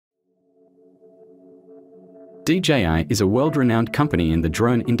DJI is a world-renowned company in the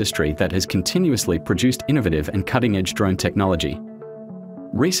drone industry that has continuously produced innovative and cutting-edge drone technology.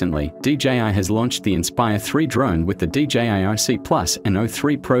 Recently, DJI has launched the Inspire 3 drone with the DJI RC Plus and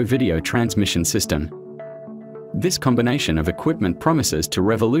O3 Pro video transmission system. This combination of equipment promises to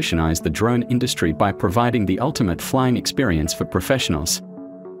revolutionize the drone industry by providing the ultimate flying experience for professionals.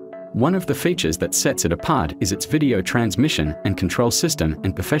 One of the features that sets it apart is its video transmission and control system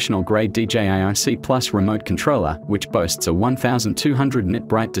and professional-grade DJI RC Plus remote controller, which boasts a 1200 nit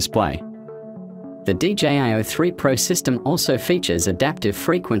bright display. The DJI O3 Pro system also features adaptive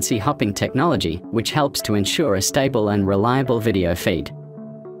frequency hopping technology, which helps to ensure a stable and reliable video feed.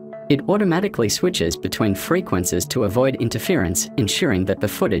 It automatically switches between frequencies to avoid interference, ensuring that the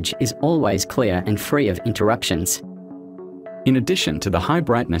footage is always clear and free of interruptions. In addition to the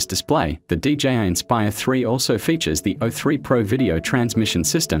high-brightness display, the DJI Inspire 3 also features the O3 Pro video transmission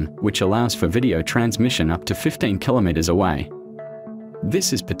system, which allows for video transmission up to 15 kilometers away.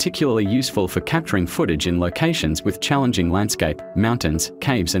 This is particularly useful for capturing footage in locations with challenging landscape, mountains,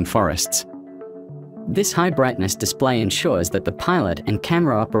 caves and forests. This high-brightness display ensures that the pilot and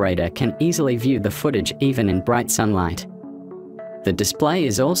camera operator can easily view the footage even in bright sunlight. The display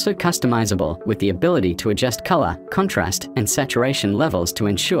is also customizable, with the ability to adjust color, contrast, and saturation levels to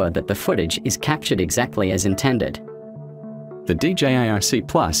ensure that the footage is captured exactly as intended. The DJI RC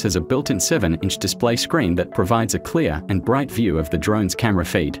Plus has a built-in 7-inch display screen that provides a clear and bright view of the drone's camera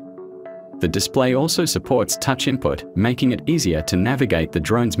feed. The display also supports touch input, making it easier to navigate the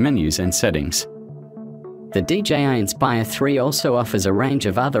drone's menus and settings. The DJI Inspire 3 also offers a range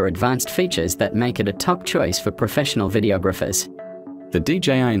of other advanced features that make it a top choice for professional videographers. The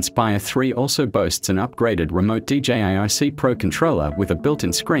DJI Inspire 3 also boasts an upgraded remote DJI RC Pro controller with a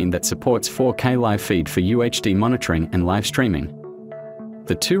built-in screen that supports 4K live feed for UHD monitoring and live streaming.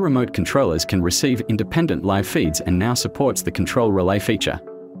 The two remote controllers can receive independent live feeds and now supports the control relay feature.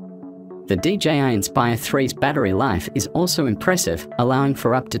 The DJI Inspire 3's battery life is also impressive, allowing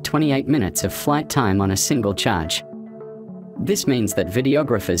for up to 28 minutes of flight time on a single charge. This means that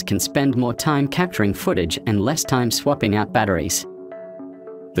videographers can spend more time capturing footage and less time swapping out batteries.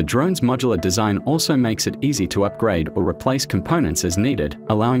 The drone's modular design also makes it easy to upgrade or replace components as needed,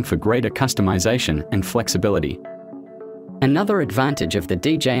 allowing for greater customization and flexibility. Another advantage of the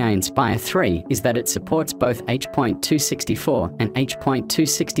DJI Inspire 3 is that it supports both H.264 and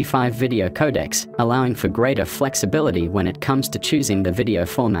H.265 video codecs, allowing for greater flexibility when it comes to choosing the video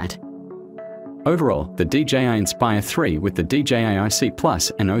format. Overall, the DJI Inspire 3 with the DJI RC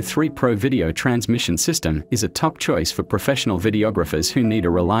Plus and O3 Pro video transmission system is a top choice for professional videographers who need a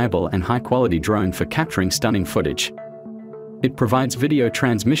reliable and high-quality drone for capturing stunning footage. It provides video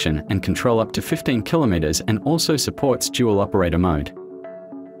transmission and control up to 15 kilometers and also supports dual operator mode.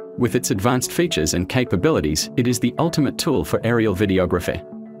 With its advanced features and capabilities, it is the ultimate tool for aerial videography.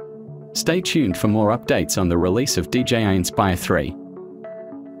 Stay tuned for more updates on the release of DJI Inspire 3.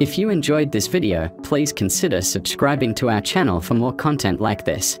 If you enjoyed this video, please consider subscribing to our channel for more content like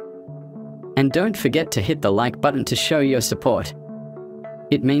this. And don't forget to hit the like button to show your support.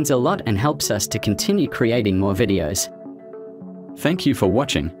 It means a lot and helps us to continue creating more videos. Thank you for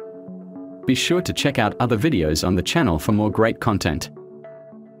watching. Be sure to check out other videos on the channel for more great content.